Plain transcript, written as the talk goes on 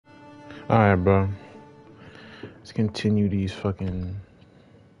Alright, bro. Let's continue these fucking...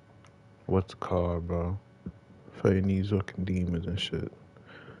 What's it called, bro? Fighting these fucking demons and shit.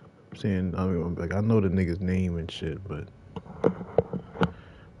 I'm saying, I mean, like, I know the nigga's name and shit, but...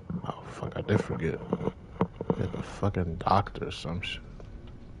 Oh, fuck, I did forget. Like a fucking doctor or some shit.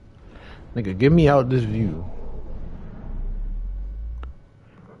 Nigga, get me out this view.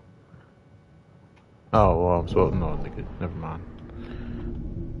 Oh, well, I'm supposed... No, nigga, never mind.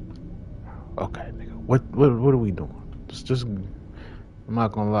 Okay, nigga. What are we doing? Just... I'm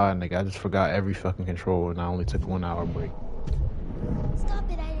not gonna lie, nigga. I just forgot every fucking control and I only took a 1 hour break.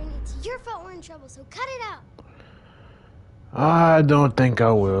 Stop it, Irony. It's your fault we're in trouble, so cut it out. I don't think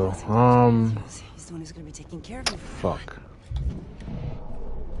I will. He's the one who's gonna be taking care of you. Fuck.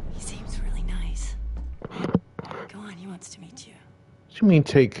 He seems really nice. Go on, he wants to meet you. What you mean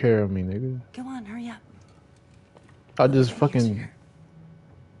take care of me, nigga? Go on, hurry up. I just fucking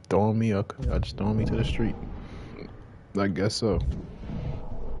throwing me up. I just throwing me to the street. I guess so.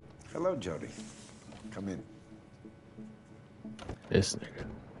 Hello, Jody. Come in. This nigga.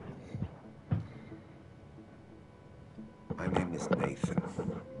 My name is Nathan.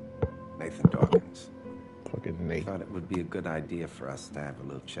 Nathan Dawkins. Fucking Nate. Thought it would be a good idea for us to have a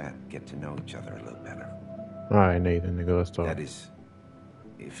little chat, get to know each other a little better. Alright, Nathan, nigga, let's talk. That is,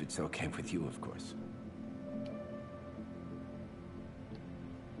 if it's okay with you, of course.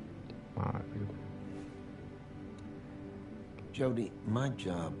 Alright, nigga. Jody, my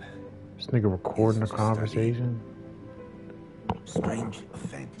job This nigga recording the is to study conversation? strange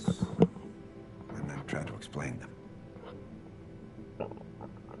events and then try to explain them.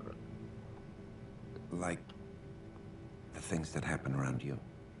 Like the things that happen around you,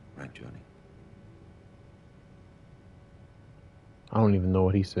 right, Jody? I don't even know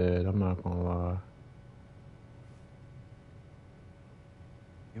what he said. I'm not gonna lie.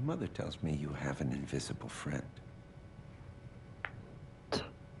 Your mother tells me you have an invisible friend.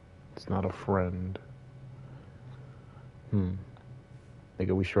 It's not a friend.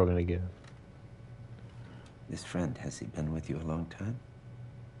 Nigga, we struggling again. This friend, has he been with you a long time?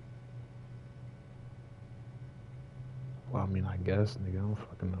 Well, I mean, I guess, nigga, I don't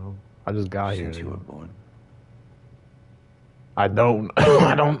fucking know. I just got here, Since you were nigga. born? I don't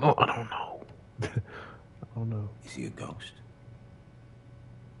I don't know. I don't know. Is he a ghost?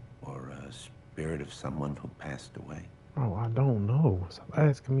 Or a spirit of someone who passed away? Oh, I don't know. Stop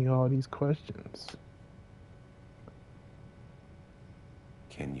asking me all these questions.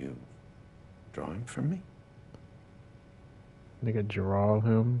 Can you draw him for me? Nigga, draw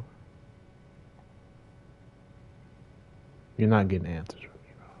him. You're not getting answers from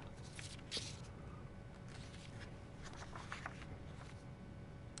me, bro.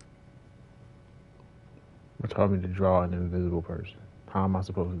 You're telling me to draw an invisible person. How am I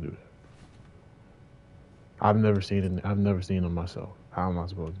supposed to do that? I've never seen him myself. How am I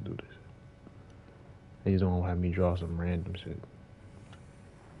supposed to do this? They just don't have me draw some random shit.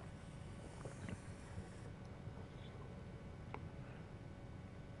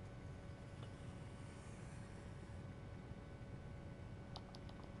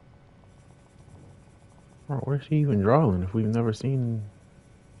 Bro, where's she even drawing if we've never seen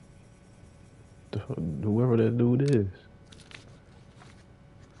whoever that dude is?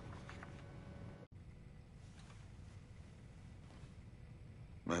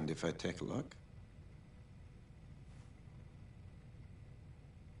 Mind if I take a look?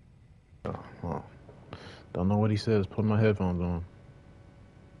 Oh, well, don't know what he says. Put my headphones on.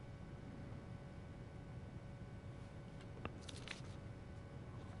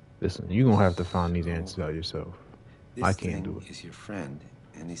 Listen, you're gonna have to find these answers out yourself. I can't do it. This thing is your friend,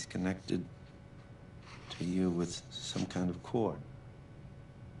 and he's connected to you with some kind of cord.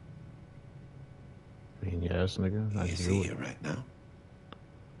 I mean, yes, nigga. I Is can he do here it. right now?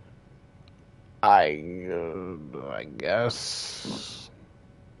 I guess.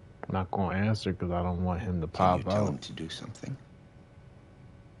 I'm not gonna answer because I don't want him to Can pop you tell out. him to do something?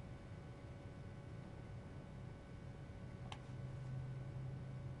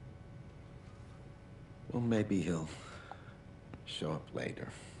 Well, maybe he'll show up later.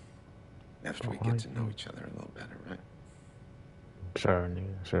 After we get to know each other a little better, right? Sure,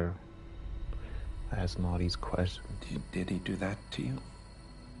 nigga, sure. Asking all these questions. Did he do that to you?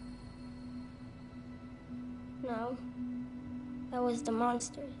 No. That was the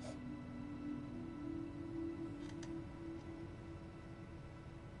monsters.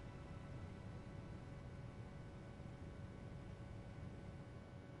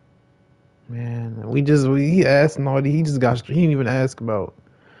 Man, he asked and all. He didn't even ask about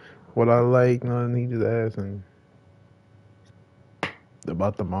what I like, nothing. He just asked and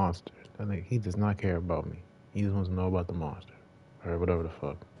About the monster. I think he does not care about me. He just wants to know about the monster. Or whatever the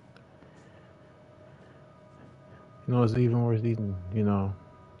fuck. You know, it's even worse. Even, you know,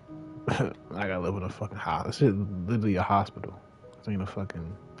 I gotta live in a fucking house. This shit literally a hospital. This ain't a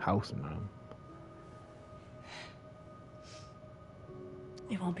fucking house or nothing.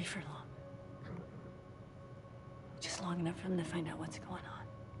 It won't be for long. Just long enough for them to find out what's going on.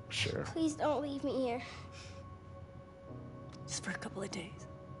 Sure. Please don't leave me here. Just for a couple of days.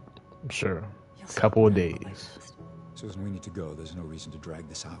 Sure. You'll Couple of see what days. last. Susan, we need to go. There's no reason to drag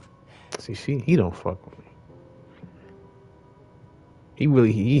this out. See, he don't fuck with me. He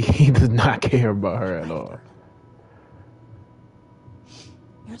really, he does not care about her at all.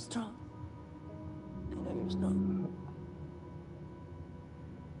 You're strong. I know you're strong.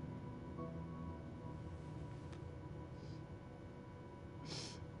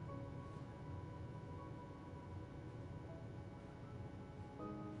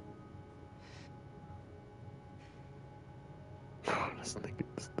 This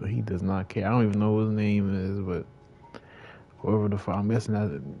nigga, he does not care. I don't even know what his name is, but whoever the fuck, I'm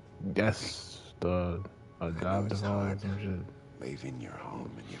guessing that's the adoptive father or some shit. Leaving your home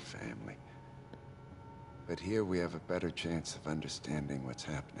and your family. But here we have a better chance of understanding what's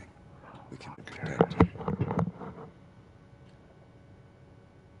happening. We can protect you.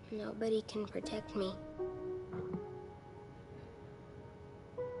 Nobody can protect me.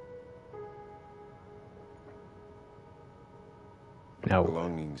 Now,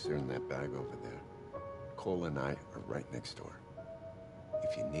 Belongings are in that bag over there. Cole and I are right next door.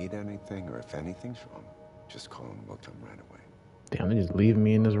 If you need anything or if anything's wrong, just call and we'll come right away. damn, they just leaving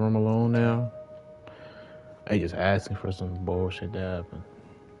me in this room alone now. They just asking for some bullshit to happen.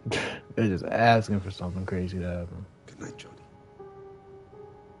 They're just asking for something crazy to happen. Good night, Jody.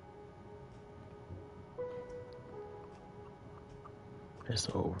 It's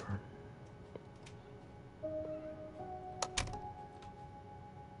over.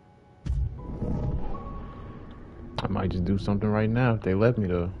 I might just do something right now if they let me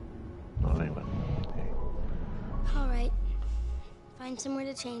though. No, they ain't let me. All right. Find somewhere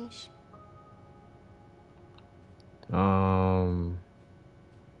to change.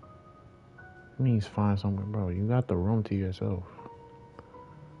 Means find somewhere, bro. You got the room to yourself.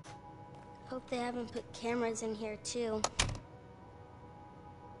 Hope they haven't put cameras in here too.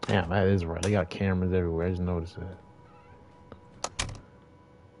 Damn, that is right. They got cameras everywhere. I just noticed that.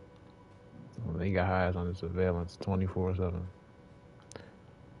 They got eyes on the surveillance 24/7.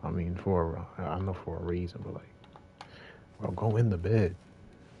 I mean, I know for a reason, but like, bro, go in the bed.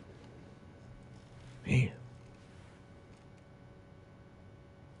 Man.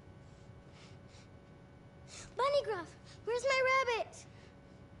 Bunny Gruff, where's my rabbit?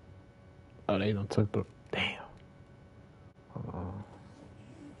 Oh, they done took the damn. Hold on.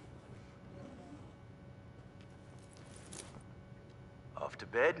 Off to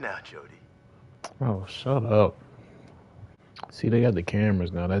bed now, Jody. Oh, shut up. See, they got the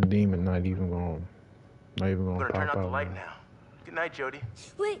cameras now. That demon not even going I'm gonna pop turn out the out light now. now. Good night, Jody.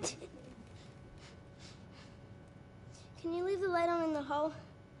 Wait. Can you leave the light on in the hall?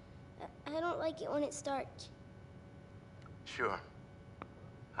 I don't like it when it's dark. Sure.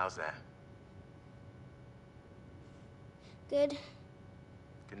 How's that? Good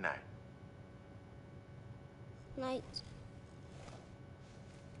Good night. night.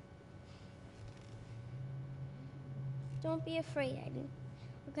 Don't be afraid, Aiden.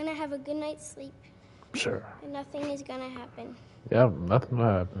 We're gonna have a good night's sleep, Sure. and nothing is gonna happen. Yep, nothing will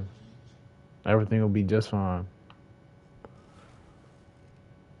happen. Everything will be just fine.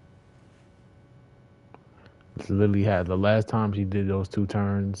 It's literally had the last time she did those 2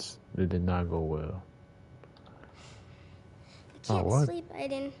 turns, it did not go well. I can't what? sleep,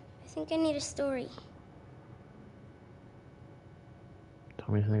 Aiden. I think I need a story.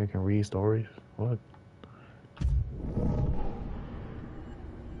 Tell me you think I can read stories? What?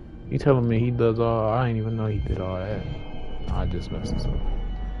 You telling me he does all? I didn't even know he did all that. I just messed this up.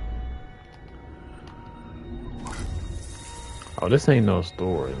 Oh, this ain't no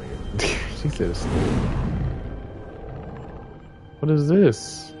story, man. She said a story. What is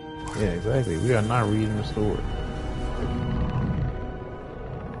this? Yeah, exactly. We are not reading the story.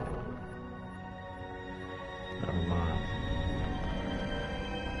 Never mind.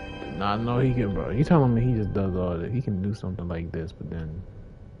 Did not know he can, bro. You telling me he just does all that? He can do something like this, but then,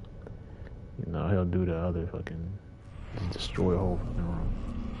 you know, he'll do the other fucking, just destroy a whole fucking room.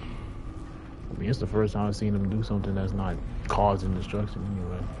 I mean, it's the first time I've seen him do something that's not causing destruction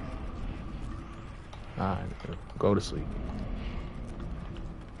anyway. Alright, go to sleep.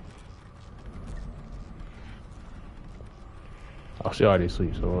 Oh, she already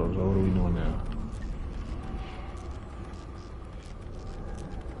asleep, so what are we doing now?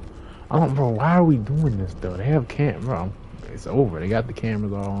 I don't, bro, why are we doing this, though? They have bro, it's over. They got the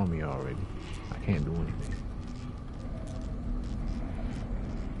cameras all on me already. I can't do anything.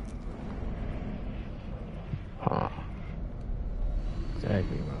 Huh.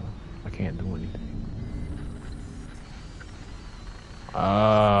 Exactly, bro. I can't do anything.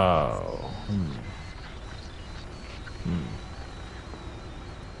 Oh.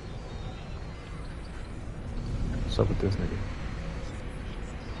 What's up with this nigga?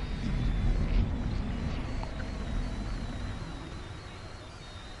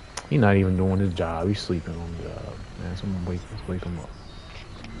 He not even doing his job. He's sleeping on the job. Man, someone wake him up.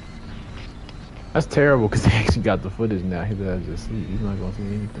 That's terrible because they actually got the footage now. His ass just sleep. He's not gonna see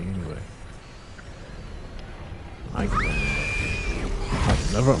anything anyway. I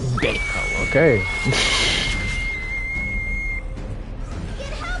never. Okay.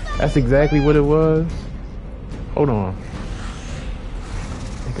 That's exactly what it was. Hold on.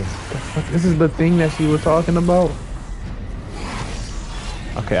 This is the thing that she was talking about.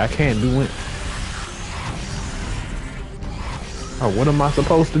 Okay, I can't do it. Oh, what am I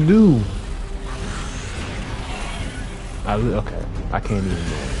supposed to do? Okay, I can't even do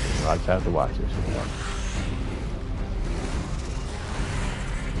anything. I just have to watch this.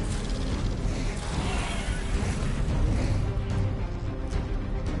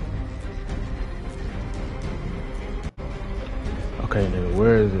 Okay, nigga,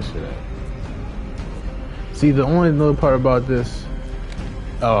 where is this shit at? See, the only other part about this...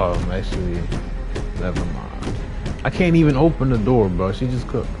 Oh, actually, never mind. I can't even open the door, bro. She just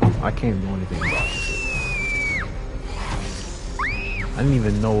cooked. I can't do anything about it. I didn't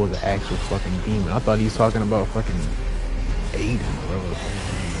even know it was an actual fucking demon. I thought he was talking about fucking Aiden or whatever the fuck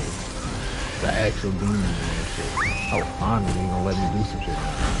his name is. The actual demon and shit. Oh, finally, they gonna let me do some shit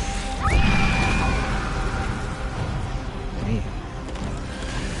now. Damn.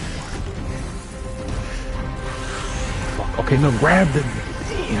 Fuck. Okay, no, grab them.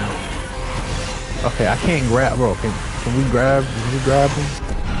 Damn. Okay, I can't grab, bro. Can we grab him?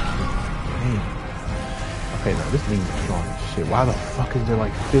 Damn. Okay, no, this thing's strong as shit. Why the fuck is there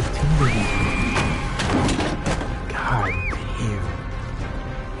like 15 of these things? God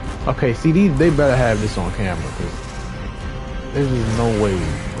damn. Okay, see, they better have this on camera, because there's just no way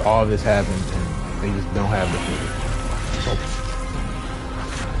all this happened and they just don't have the footage. So,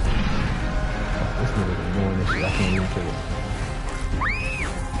 this nigga's annoying this shit. I can't even kill it.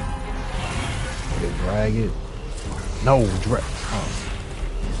 They drag it. No, drag.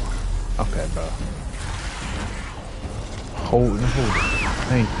 Oh. Okay, bro. Hold it.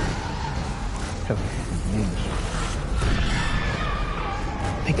 Thank you.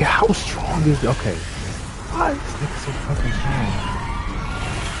 Nigga, how strong is it? Okay. Why is this nigga so fucking strong?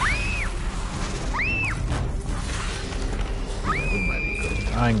 Yeah, we might be good.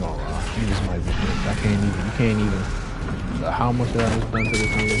 I ain't gonna lie. You just might be good. You can't even. How much that was done to this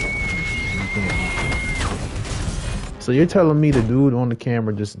nigga? You can't. So you're telling me the dude on the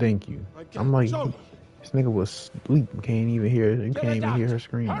camera just thank you? I'm like. This nigga was asleep. You can't even hear her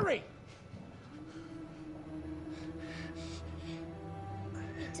scream. Hurry!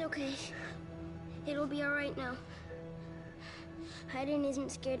 It's okay. It'll be alright now. Hayden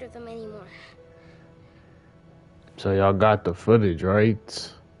isn't scared of them anymore. So y'all got the footage,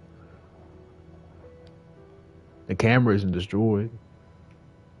 right? The camera isn't destroyed.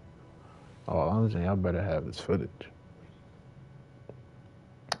 Oh, I'm saying y'all better have this footage.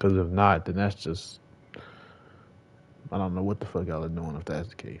 Because if not, then that's just... I don't know what the fuck y'all are doing if that's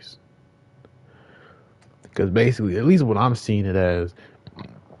the case. Because basically, at least what I'm seeing it as,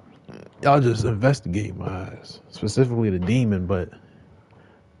 y'all just investigate my ass. Specifically the demon, but,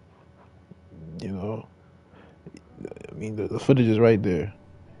 you know, I mean, the footage is right there.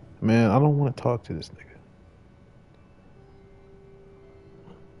 Man, I don't want to talk to this nigga.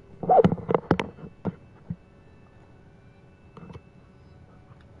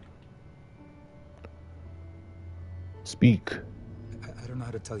 Speak. I don't know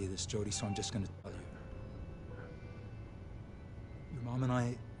how to tell you this, Jody, so I'm just going to tell you. Your mom and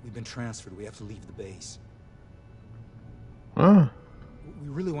I, we've been transferred. We have to leave the base. Huh? We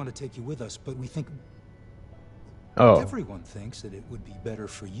really want to take you with us, but we think... Oh. Everyone thinks that it would be better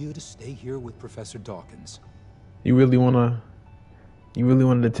for you to stay here with Professor Dawkins. You really wanted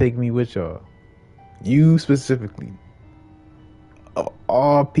to take me with y'all? You specifically. Of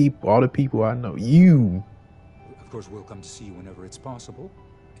all the people I know. You. Of course, we'll come to see you whenever it's possible.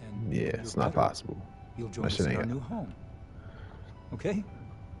 And yeah, it's not possible. You'll join us in our new home. Okay?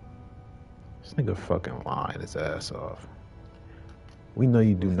 This nigga fucking lying his ass off. We know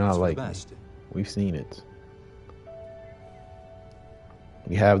you do Well, not it's for the like me. best. We've seen it.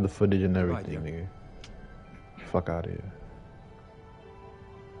 We have the footage and Goodbye, everything, dear. nigga. Fuck out of here.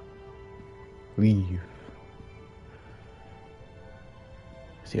 Leave.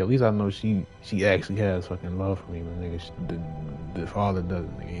 See, at least I know she actually has fucking love for me, but nigga, the father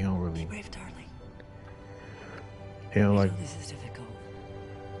doesn't. Nigga, he don't Be really. brave, darling. He don't I like. know this is difficult.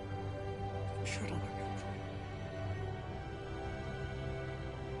 I'm sure it'll work out for you.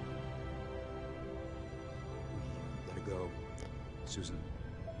 We gotta go. Susan.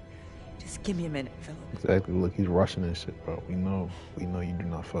 Just give me a minute, Philip. Exactly. Look, he's rushing and shit, bro. We know you do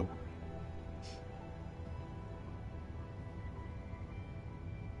not fuck.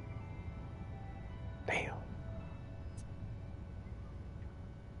 Damn.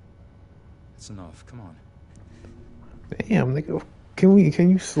 That's enough. Come on. Damn, nigga. Can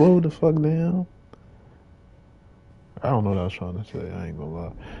you slow the fuck down? I don't know what I was trying to say. I ain't gonna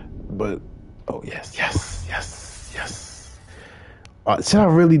lie. But, oh, yes. Should I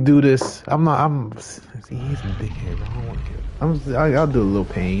really do this? See, he's a dickhead, bro. I don't want to kill him. I'll do a little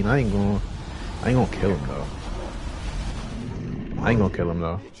pain. I ain't gonna kill him, though. I ain't gonna kill him,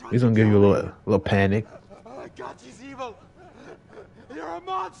 though. He's gonna give you a little panic. Oh God, she's evil. You're a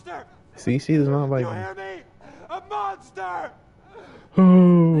monster. See, she does not like You me. hear me? A monster.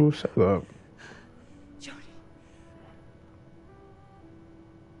 Oh, shut up. Jody.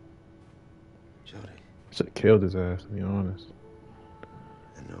 Jody, Should have killed his ass, to be honest.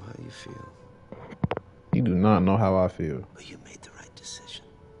 I know how you feel, You do not know how I feel. but you made the right decision.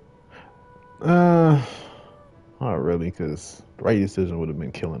 Not really, because the right decision would have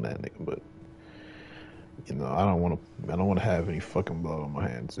been killing that nigga, but you know, I don't want to have any fucking blood on my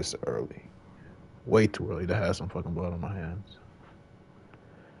hands this early. Way too early to have some fucking blood on my hands.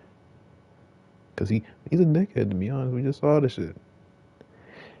 Cause he's a dickhead, to be honest. We just saw this shit.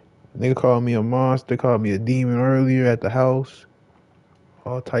 Nigga called me a monster, called me a demon earlier at the house.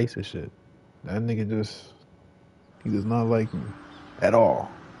 All types of shit. That nigga he does not like me at all.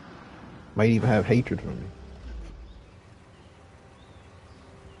 Might even have hatred for me.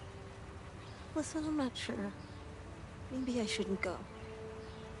 Listen, I'm not sure. Maybe I shouldn't go.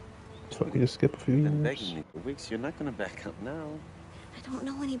 So we just skip a few You've been years. begging me for weeks. You're not gonna back up now. I don't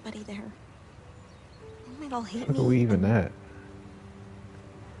know anybody there. They might all hate Look me. at we even and at.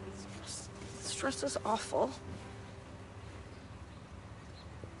 Stress is awful.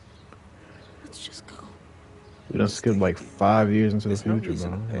 Let's just go. We done skipped like 5 years into the There's no future, reason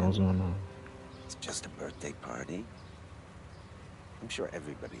bro. to You know what's panic. going on? It's just a birthday party. I'm sure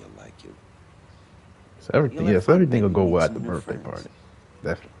everybody will like you. So everything, You'll have yes, fun, everything will maybe go meet well at some the new birthday friends. party.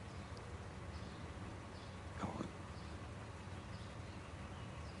 Definitely. Go on.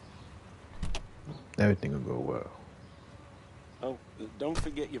 Everything will go well. Oh, don't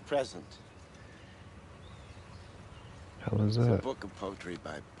forget your present. Hell is It's a that? book of poetry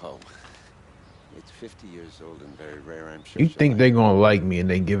by Poe. It's 50 years old and very rare. I'm sure You she'll think like they it. gonna like me and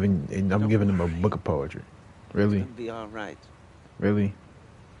I'm Don't giving them a worry. book of poetry? It's Really? gonna be all right. Really?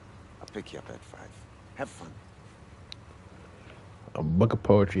 I'll pick you up at 5. Have fun. A book of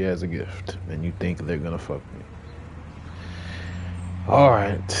poetry as a gift, and you think they're gonna fuck me? All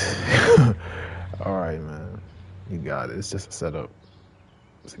right, all right, man. You got it. It's just a setup.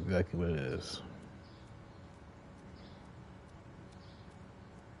 It's exactly what it is.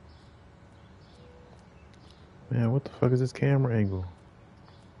 Man, what the fuck is this camera angle?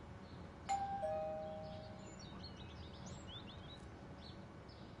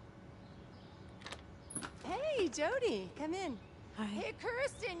 Hey, Jody, come in. Hi. Hey,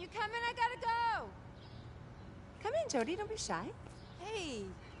 Kirsten, you coming? I gotta go. Come in, Jody. Don't be shy. Hey,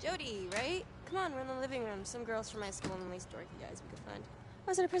 Jody, right? Come on, we're in the living room. Some girls from my school and the least dorky guys we could find.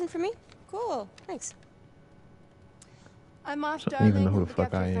 Oh, is that a present for me? Cool. Thanks. I'm off, I don't even darling. know who the Look fuck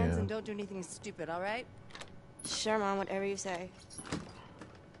after I your friends am. and don't do anything stupid, all right? Sure, Mom, whatever you say.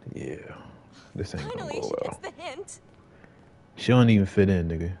 Yeah, this ain't gonna Finally, go she well. gets the hint. She don't even fit in,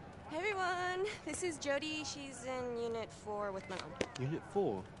 nigga. Hey, everyone. This is Jody. She's in Unit 4 with my mom. Unit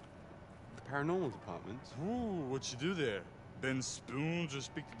 4? The paranormal department? Ooh, what you do there? Bend spoons or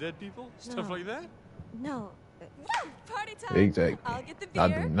speak to dead people? Stuff No. like that? No. Woo! Party time! Exactly. I'll get the beer. I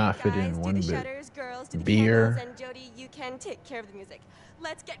do not fit Guys, in do one the bit. shutters, girls, do the Beer. candles, and Jody, you can take care of the music.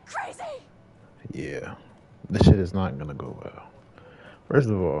 Let's get crazy! Yeah, this shit is not gonna go well. First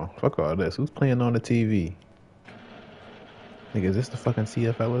of all, fuck all this. Who's playing on the TV? Nigga, is this the fucking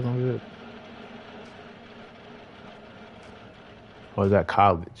CFL or some shit? Or is that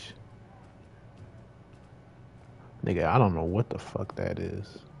college? Nigga, I don't know what the fuck that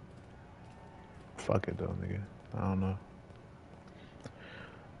is. Fuck it though, nigga. I don't know.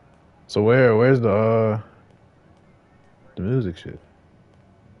 So where's the music shit?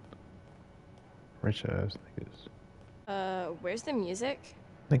 Rich ass niggas. Where's the music?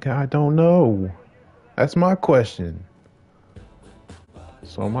 Nigga, I don't know. That's my question.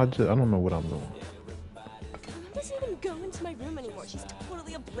 So I don't know what I'm doing. Mom doesn't even go into my room anymore. She's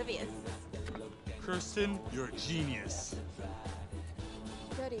totally oblivious. Kirsten, you're a genius.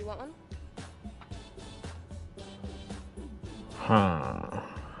 Jody, you want one? Huh.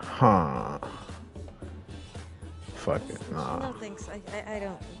 Fuck it, nah. No thanks. I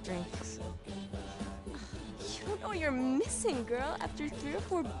don't drink. So. You don't know what you're missing, girl. After 3 or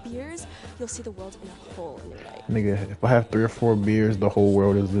 4 beers, you'll see the world in a whole new light. Nigga, if I have 3 or 4 beers, the whole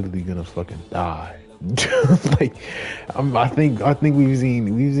world is literally gonna fucking die. Like, I think we've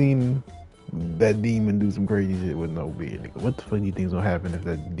seen that demon do some crazy shit with no beer, nigga. What the fuck do you think's gonna happen if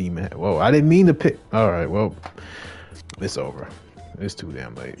that demon? Whoa, I didn't mean to pick. All right, well, it's over. It's too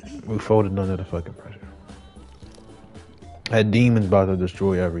damn late. We folded under the fucking pressure. That demon's about to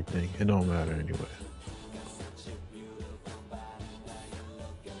destroy everything. It don't matter anyway.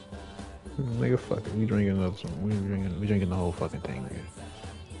 Nigga, fuck it. We drinking another one. We drinking the whole fucking thing, nigga.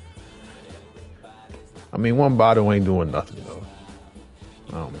 I mean, one bottle ain't doing nothing though.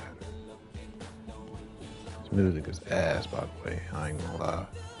 I don't matter. This music is ass, by the way. I ain't gonna lie.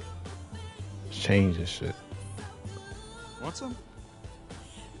 It's changing shit. Want some?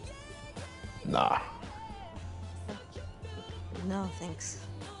 Nah. No, thanks.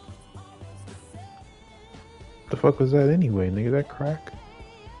 The fuck was that anyway, nigga? That crack?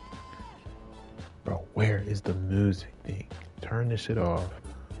 Bro, where is the music thing? Turn this shit off.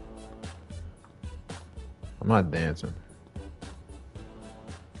 I'm not dancing.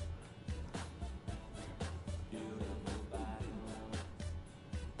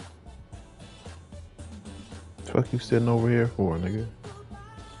 The fuck you sitting over here for, nigga?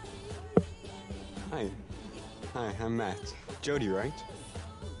 Hi, I'm Matt. Jody, right?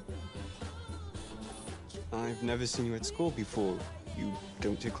 I've never seen you at school before. You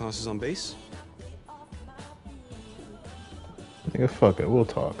don't take classes on bass? Nigga, fuck it. We'll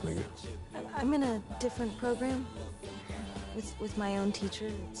talk, nigga. I'm in a different program with my own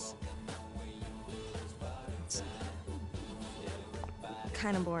teacher. It's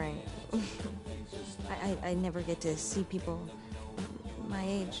kind of boring. I never get to see people my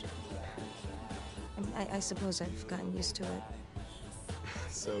age. I suppose I've gotten used to it.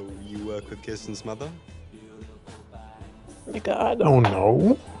 So you work with Kirsten's mother? Nigga, I don't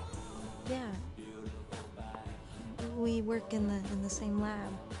know. Yeah. We work in the same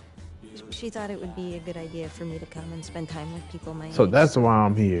lab. She thought it would be a good idea for me to come and spend time with people my age. So that's why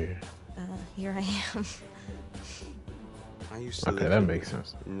I'm here. Here I am. I used to Okay, live that makes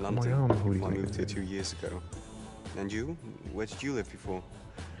sense. in I'm like, London. I don't know who I these moved niggas here is. 2 years ago. And you? Where did you live before?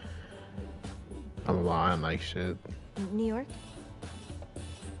 I'm lying like shit. New York?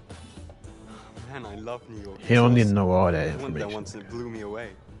 Man, I love New York. He don't need to It's know all that I went there information. once and it blew me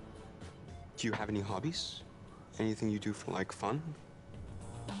away. Do you have any hobbies? Anything you do for, like, fun?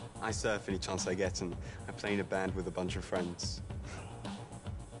 I surf any chance I get, and I play in a band with a bunch of friends.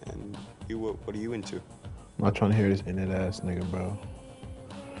 And you, what are you into? I'm not trying to hear this internet ass nigga, bro.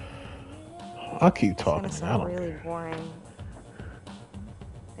 I'll keep talking. It's I gonna don't sound really care. boring.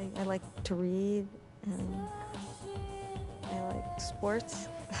 I like to read, and I like sports.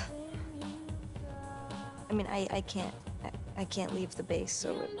 I mean, I can't leave the base,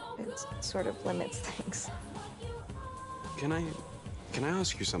 so it sort of limits things. Can I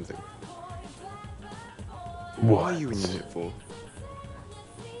ask you something? What? What are you in unit for?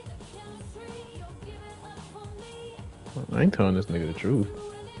 I ain't telling this nigga the truth.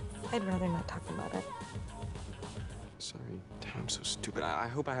 I'd rather not talk about it. Sorry, damn, I'm so stupid. I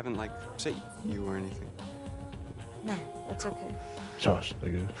hope I haven't, like, upset you or anything. No, that's okay. Josh,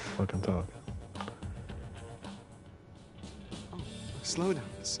 nigga, fucking talk. Slow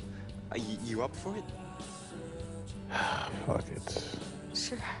dance. Are you up for it? Fuck it.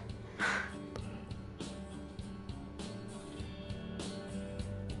 Sure.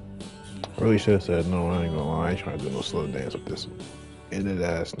 Really should have said no. I ain't gonna lie. I ain't trying to do no slow dance with this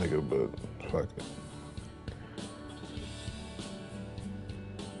internet ass nigga, but fuck it.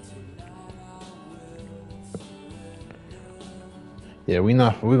 Yeah, we're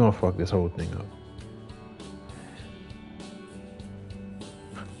gonna fuck this whole thing up.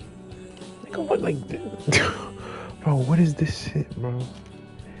 Nigga, what like this? Bro, what is this shit, bro?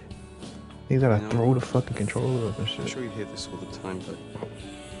 You gotta throw the fucking controller up and I'm shit. sure you hear this all the time, but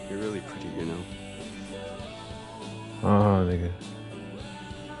you're really pretty, you know? Nigga.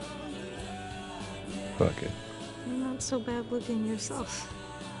 Fuck it. You're not so bad looking yourself.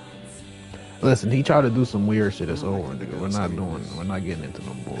 Listen, he tried to do some weird shit. It's over, nigga. We're not doing. We're not getting into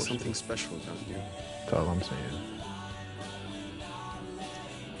no There's bullshit. something special about you. That's all I'm saying.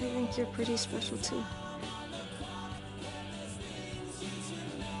 I think you're pretty special too.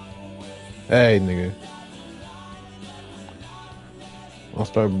 Hey, nigga. Don't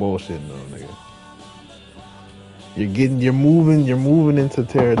start bullshitting though, nigga. You're moving into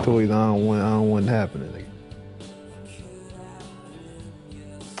territories I don't want happening, nigga.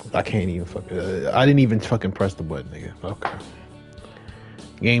 I can't even I didn't even fucking press the button, nigga. Okay.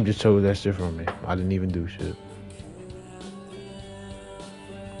 Game just chose that shit from me. I didn't even do shit.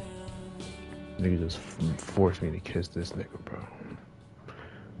 Nigga just forced me to kiss this nigga, bro.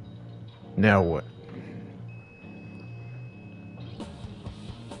 Now what?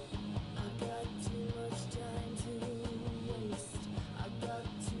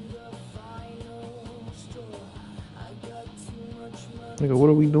 Nigga, what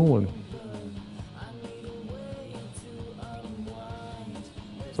are we doing?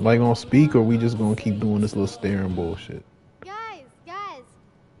 Somebody gonna speak, or we just gonna keep doing this little staring bullshit? Guys,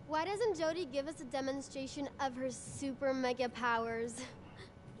 why doesn't Jody give us a demonstration of her super mega powers?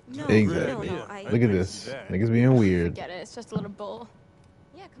 No, Exactly. no. Look at this. Niggas being weird. Get it? It's just a little bull.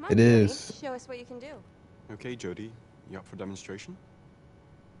 Yeah, come on. It Jody. is. Show us what you can do. Okay, Jody, you up for demonstration?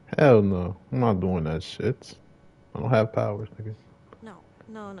 Hell no. I'm not doing that shit. I don't have powers, nigga. No.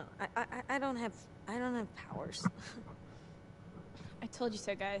 I don't have powers. I told you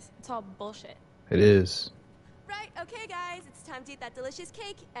so, guys. It's all bullshit. It is. Right, okay, guys. It's time to eat that delicious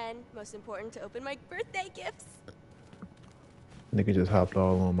cake, and most important, to open my birthday gifts. Nigga just hopped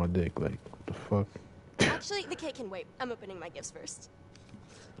all on my dick. Like, what the fuck? Actually, the cake can wait. I'm opening my gifts first.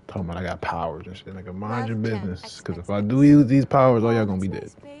 Talking about I got powers and shit. Nigga, mind your Love, Jen, business. Because if XX. I do use these powers, all y'all gonna be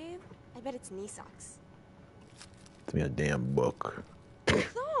That's dead. nice, babe. I bet it's knee socks. It's me a damn book.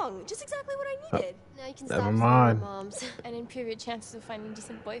 Thong, just exactly what I needed. Now you can Never stop mind. stealing moms. And improve your chances of finding a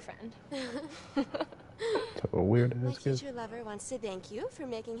decent boyfriend. Type of weird My ass kid. future lover wants to thank you for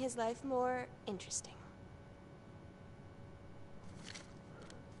making his life more interesting.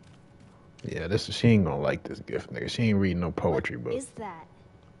 Yeah, she ain't gonna like this gift, nigga. She ain't reading no poetry book. Is that?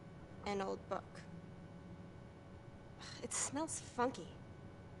 An old book. It smells funky.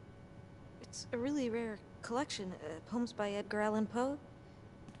 It's a really rare collection. Poems by Edgar Allan Poe.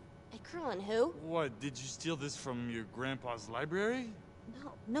 Edgar Allan who? What, did you steal this from your grandpa's library?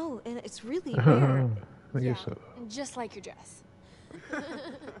 No, and it's really rare. Nigga, shut Just like your dress.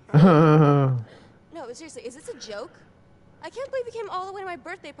 up. No, seriously, is this a joke? I can't believe you came all the way to my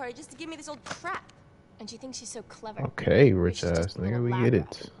birthday party just to give me this old crap. And she thinks she's so clever. Okay, rich ass nigga, we get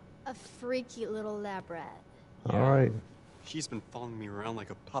it. A freaky little lab rat. Alright. She's been following me around like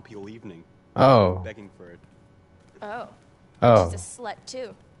a puppy all evening. Oh. Begging for it. Oh. Oh. She's a slut,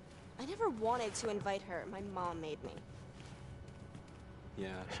 too. I never wanted to invite her. My mom made me. Yeah,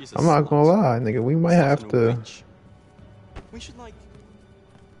 she's a I'm not gonna lie, nigga. We might have Something a to. witch. We should, like,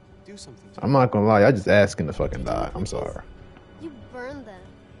 do something. I'm not gonna lie. I just asking to fucking die. I'm sorry. You burned them.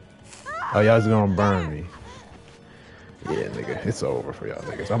 Oh, y'all just gonna burn me. Yeah, nigga. It's over for y'all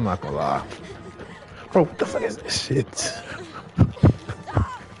niggas. I'm not gonna lie. Bro, what the fuck is this shit?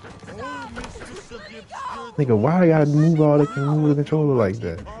 Nigga, why I gotta move the controller like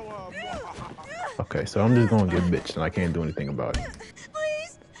that? Okay, so I'm just gonna get bitched and I can't do anything about it.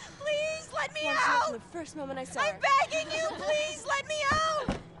 Please, let me out! From the first moment I saw her. I'm begging you, please, let me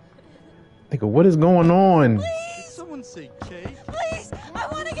out! Nigga, what is going on? Did someone say cake? Please, I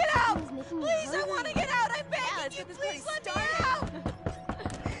want to get out! Please, I want to get out! I'm begging you, please let me out!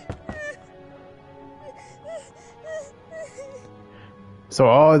 So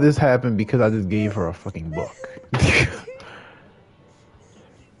all this happened because I just gave her a fucking book.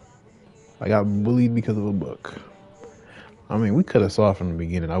 I got bullied because of a book. I mean, we could have saw from the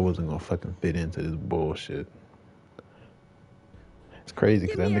beginning I wasn't gonna fucking fit into this bullshit. It's crazy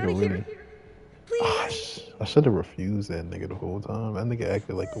because that nigga really. I should have refused that nigga the whole time. That nigga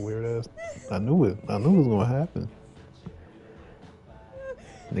acted like a weird ass. I knew it. I knew it was gonna happen.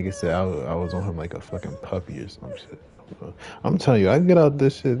 Nigga said I was on him like a fucking puppy or some shit. I'm telling you, I can get out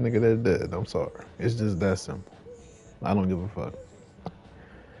this shit, nigga, they're dead. I'm sorry. It's just that simple. I don't give a fuck.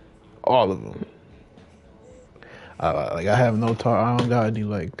 All of them. I have no I don't got any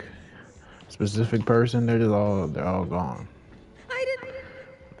like specific person. They're all gone.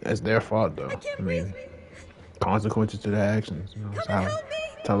 It's their fault though. I mean, consequences to their actions. You know,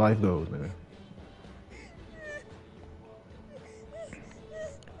 that's how life goes, nigga.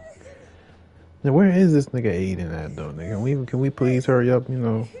 Now, where is this nigga Aiden at though, nigga? Can we please hurry up? You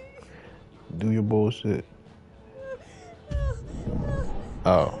know, do your bullshit.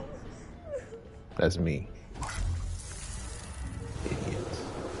 Oh, That's me. Idiots.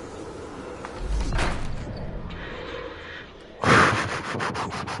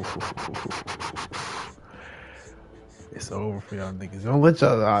 It's over for y'all niggas. Don't let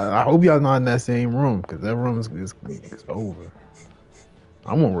y'all. I hope y'all not in that same room, because that room is over.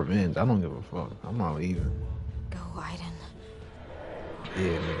 I want revenge. I don't give a fuck. I'm not leaving. Go, Aiden.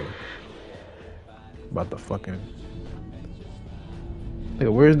 Yeah, nigga. About the fucking.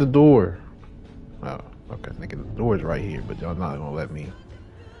 Nigga, where's the door? Oh, okay, nigga, the door's right here, but y'all not gonna let me.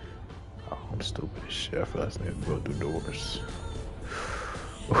 Oh, I'm stupid as shit. I feel like I need to go through doors.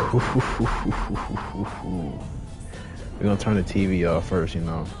 We're gonna turn the TV off first, you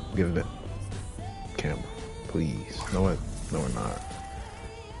know. Give it that camera, please. No, we're not.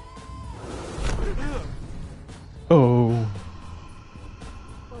 Oh.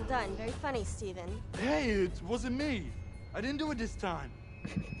 Well done. Very funny, Steven. Hey, it wasn't me. I didn't do it this time.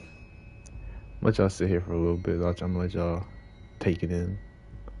 Let y'all sit here for a little bit. I'm gonna let y'all take it in.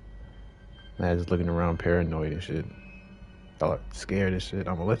 Man, just looking around paranoid and shit. Y'all are scared and shit.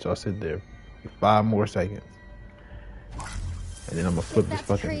 I'm gonna let y'all sit there for 5 more seconds. And then I'm gonna flip this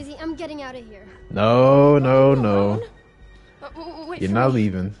fucking... Crazy. I'm getting out of here. No. Wait, You're not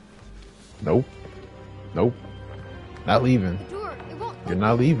leaving. Nope. Not leaving. Door, it won't You're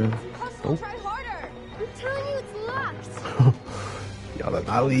not leaving. Nope. Try harder. I'm telling you, it's locked. Y'all are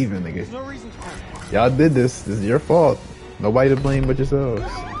not leaving, nigga. There's no reason to come. Y'all did this. This is your fault. Nobody to blame but yourselves. The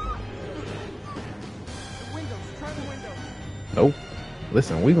windows. Try the windows. Nope.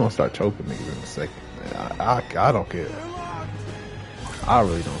 Listen, we gonna start choking niggas in a second. Man, I don't care. I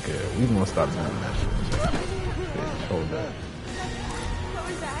really don't care. We gonna start doing that shit in a second. Bitch, hold that. What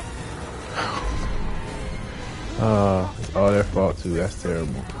was that? It's all their fault too. That's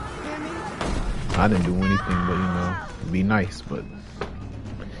terrible. I didn't do anything but, you know, be nice, but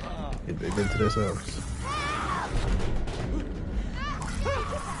they did to themselves.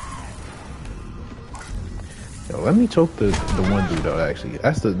 Yo, let me choke the one dude though. Actually,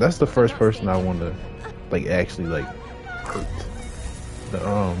 that's the first person I want to like actually like hurt.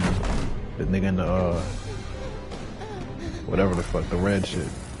 The nigga in the whatever the fuck, the red shit.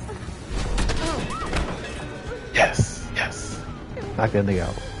 Yes. Knock that nigga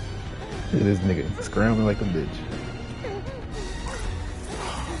out. Look at this nigga scrambling like a bitch.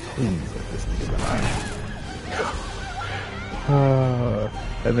 Please let this nigga die.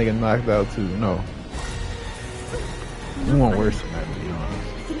 That nigga knocked out too. No. You want worse than that, to be honest. I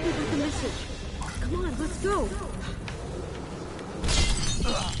think we got the message. Come on, let's go.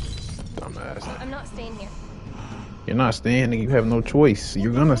 Dumbass. I'm not staying here. You're not staying, nigga. You have no choice.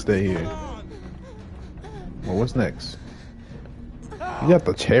 You're gonna stay here. Well, what's next? You got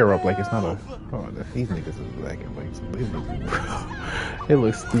the chair up like it's not a... Oh, these niggas is acting like... They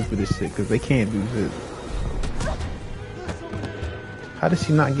look stupid as shit because they can't do shit. How did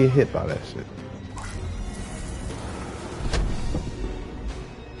she not get hit by that shit?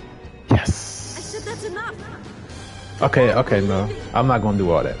 Yes. I said that's enough. Okay, no. I'm not gonna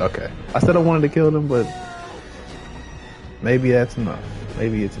do all that. Okay. I said I wanted to kill them, but... Maybe that's enough.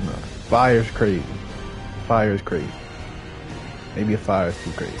 Maybe it's enough. Fire's crazy. Maybe a fire is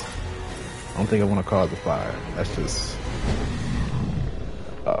too crazy. I don't think I want to cause a fire. That's just...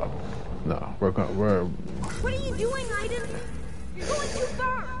 no. We're... What are you doing, Aiden? You're going too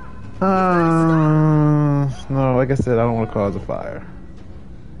far. No, like I said, I don't want to cause a fire.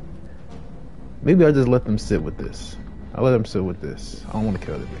 Maybe I just let them sit with this. I let them sit with this. I don't want to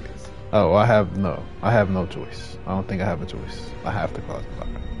kill the niggas. Oh, I have no choice. I don't think I have a choice. I have to cause a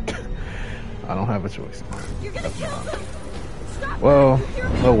fire. I don't have a choice. You're gonna kill them. Well,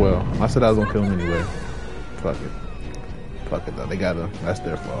 oh well. I said I was gonna kill him anyway. Fuck it though. That's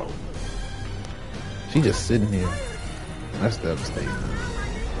their fault. She just sitting here. That's devastating.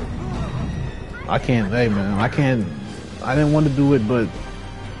 I didn't want to do it, but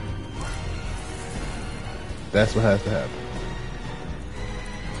that's what has to happen.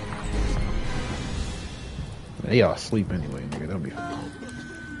 They all asleep anyway, nigga. That'll be fine.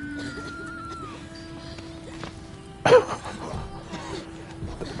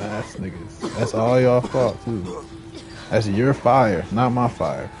 The ass niggas. That's all y'all fault too. That's your fire, not my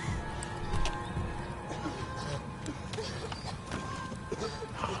fire.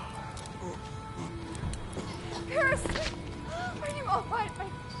 Paris, are you all right? My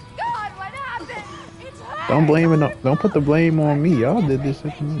God, what happened? It's her. Don't blame it. Don't put the blame on me. Y'all did this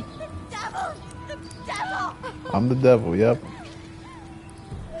shit to me. The devil. I'm the devil. Yep.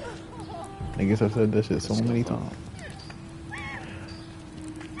 I guess I've said that shit so many times.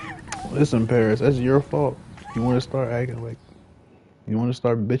 Listen, Paris, that's your fault. You want to start acting like You want to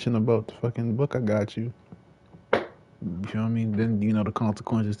start bitching about the fucking book? I got you. You feel what I mean? Then you know the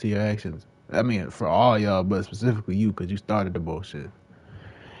consequences to your actions. I mean, for all y'all, but specifically you, because you started the bullshit.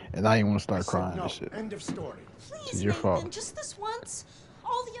 And now you want to start crying no. and shit. End of story. Please, It's your Nathan, fault. just this once.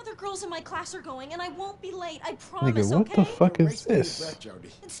 All the other girls in my class are going, and I won't be late. I promise, Nigga, what okay? the fuck is this?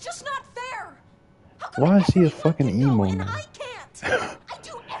 It's just not fair. Why is she a fucking emo now? I can't. I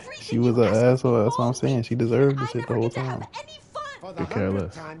do everything. She was an asshole. That's what I'm saying. She deserved this shit the whole time. For the Could care 100th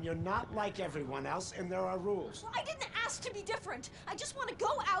less. time, you're not like everyone else, and there are rules. I didn't ask to be different. I just want to go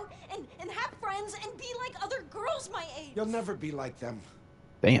out and have friends and be like other girls my age. You'll never be like them.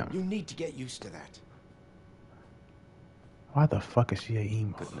 Damn. You need to get used to that. Why the fuck is she a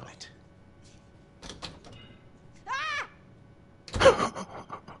emo? Good night.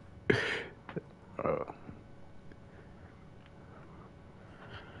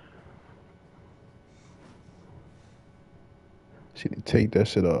 She need to take that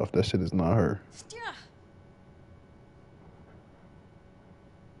shit off. That shit is not her.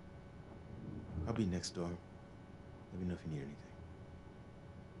 I'll be next door. Let me know if you need anything.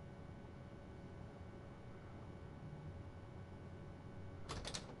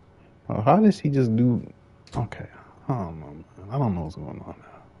 Oh, how did she just do? Okay, I don't know, man. I don't know what's going on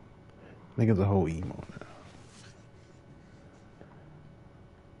now. Nigga's a whole emo now.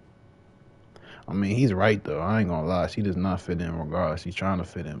 I mean, he's right though. I ain't gonna lie. She does not fit in regardless. She's trying to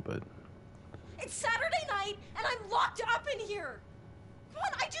fit in, but It's Saturday night, and I'm locked up in here. Come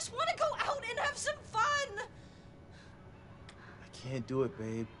on, I just want to go out and have some fun. I can't do it,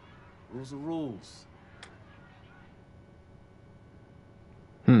 babe. Rules are rules.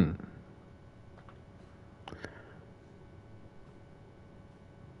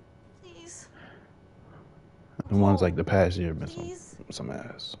 Please, the ones like the past year been some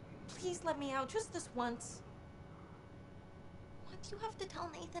ass. please let me out just this once. What, do you have to tell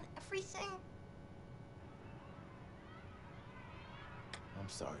Nathan everything? I'm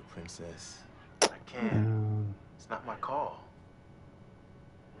sorry, princess. I can't. It's not my call.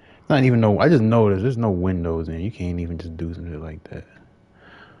 Not even no. I just noticed there's no windows in. You can't even just do some shit like that.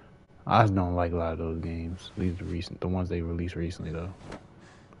 I just don't like a lot of those games. These are the ones they released recently though.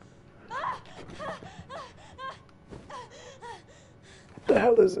 What the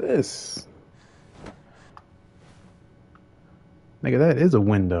hell is this? Nigga, that is a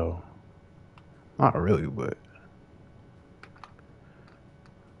window. Not really, but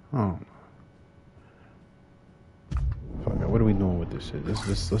oh. Fuck it, what are we doing with this shit?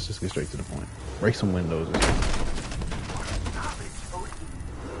 Let's just get straight to the point. Break some windows and shit. Stop it, Jody.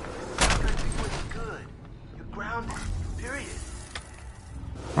 You're gonna be really good. You're grounded. Period.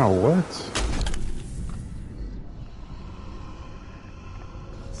 Oh, what?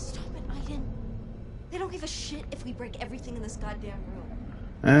 Stop it, Aiden. They don't give a shit if we break everything in this goddamn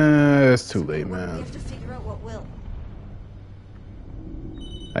room. It's too late, We man. have to figure out what will.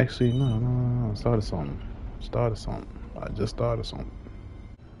 Actually, no. Started something. I just started something.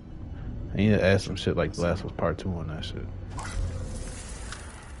 I need to add some shit like The Last of Us Part 2 on that shit.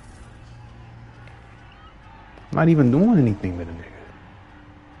 Not even doing anything to the nigga.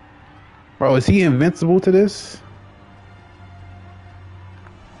 Bro, is he invincible to this?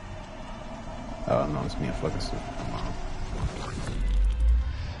 Oh no, it's me in fucking suit. Come on.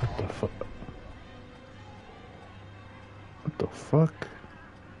 What the fuck? What the fuck?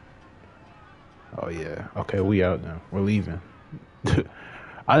 Oh yeah. Okay, we out now. We're leaving.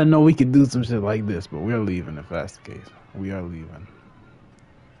 I didn't know we could do some shit like this, but we're leaving if that's the case. We are leaving.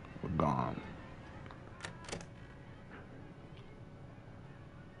 We're gone.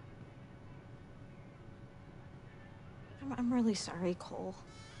 I'm really sorry, Cole.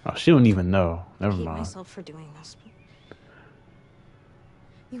 Oh, she don't even know. Never I hate mind. myself for doing this, but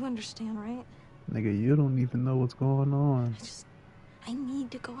you understand, right? Nigga, you don't even know what's going on. I need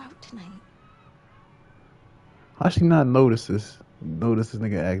to go out tonight. How she not notice this? Notice this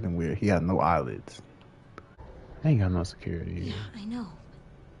nigga acting weird. He got no eyelids. Ain't got no security. Yeah, I know.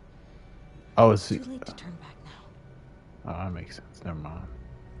 Oh, it's Too late to turn back now. Oh, that makes sense. Never mind.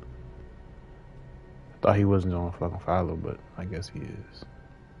 Thought he wasn't gonna fucking follow, but I guess he is.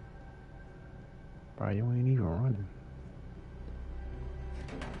 Bro, you ain't even running.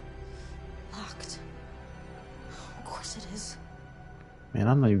 Locked. Of course it is. Man,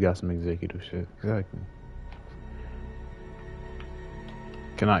 I know you got some executive shit. Exactly.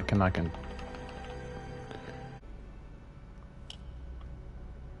 Can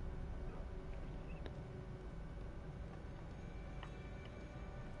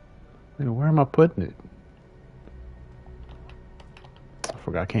Nigga, where am I putting it? I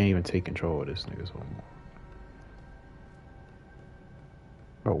forgot. I can't even take control of this nigga's home.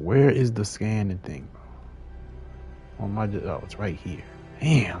 Bro, where is the scanning thing, bro? On my, oh, it's right here.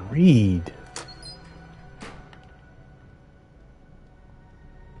 Damn, read.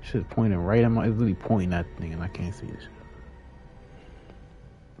 Shit's pointing right at my, it's literally pointing at the thing and I can't see this.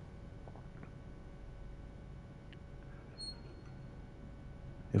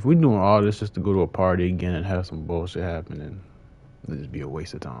 If we're doing all this just to go to a party again and have some bullshit happen, then it'll just be a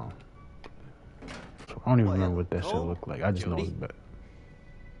waste of time. So I don't even remember what that shit looked like. I just know it's bad.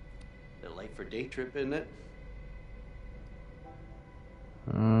 A little late for a day trip, isn't it?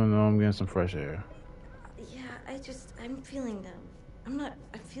 No, I'm getting some fresh air. Yeah, I'm feeling, I'm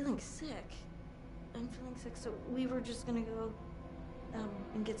feeling sick. I'm feeling sick, so we were just gonna go,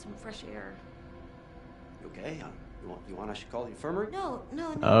 and get some fresh air. You okay? You want I should call the infirmary? No.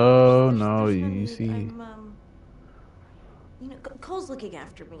 Oh, no, there's you need. see. Cole's looking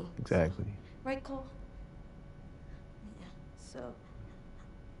after me. Exactly. Right, Cole? Yeah, so.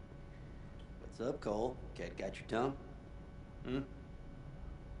 What's up, Cole? Cat got your tongue? Hmm?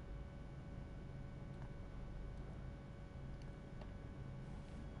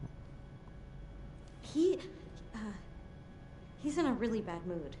 He's in a really bad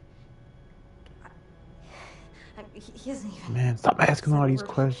mood. He hasn't even... Man, stop asking all these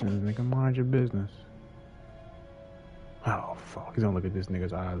questions, nigga. Mind your business. Oh, fuck. He's gonna look at this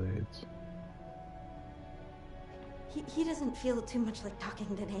nigga's eyelids. He doesn't feel too much like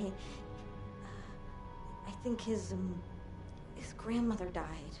talking today. I think his grandmother died.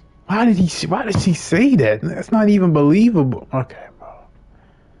 Why did she say that? That's not even believable. Okay, bro.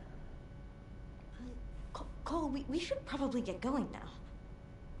 Cole, we should probably get going now.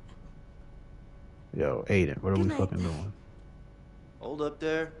 Yo, Aiden, what are we fucking doing? Hold up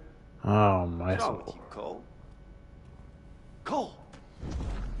there. Oh, my What's wrong with you, Cole? Cole!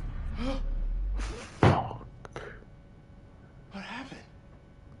 Fuck. What happened?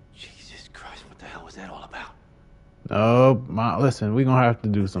 Jesus Christ, what the hell was that all about? No, listen, we're gonna have to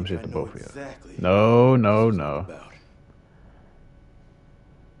do some shit to both of you. No.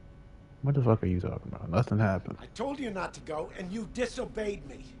 What the fuck are you talking about? Nothing happened. I told you not to go, and you disobeyed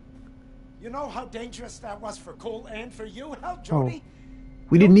me. You know how dangerous that was for Cole and for you, hell, Jody?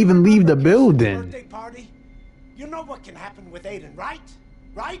 We didn't even leave the Birthday building. party? You know what can happen with Aiden, right?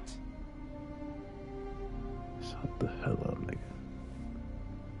 Right? Shut the hell up, nigga.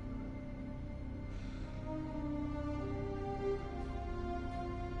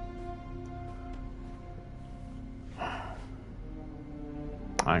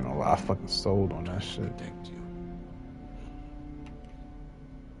 I ain't gonna lie, I fucking sold on that shit.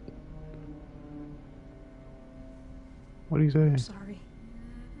 What are you saying? I'm sorry.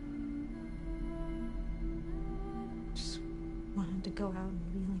 Just wanted to go out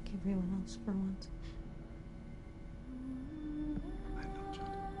and be like everyone else for once. I know,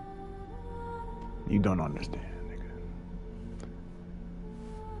 Jody. You don't understand, nigga.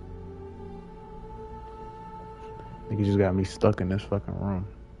 Nigga just got me stuck in this fucking room.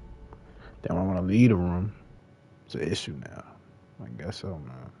 Then when I wanna leave the room, it's an issue now. I guess so,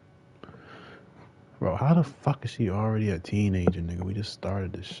 man. Bro, how the fuck is she already a teenager, nigga? We just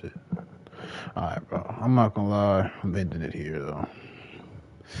started this shit. Alright, bro. I'm not gonna lie. I'm ending it here, though.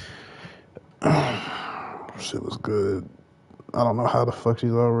 Shit was good. I don't know how the fuck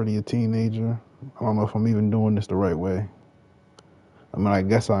she's already a teenager. I don't know if I'm even doing this the right way. I mean, I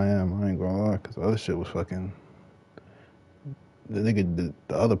guess I am. I ain't gonna lie, because the other shit was fucking... The nigga,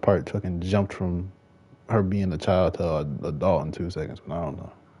 the other part fucking jumped from her being a child to an adult in 2 seconds, but I don't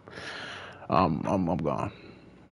know. I'm gone.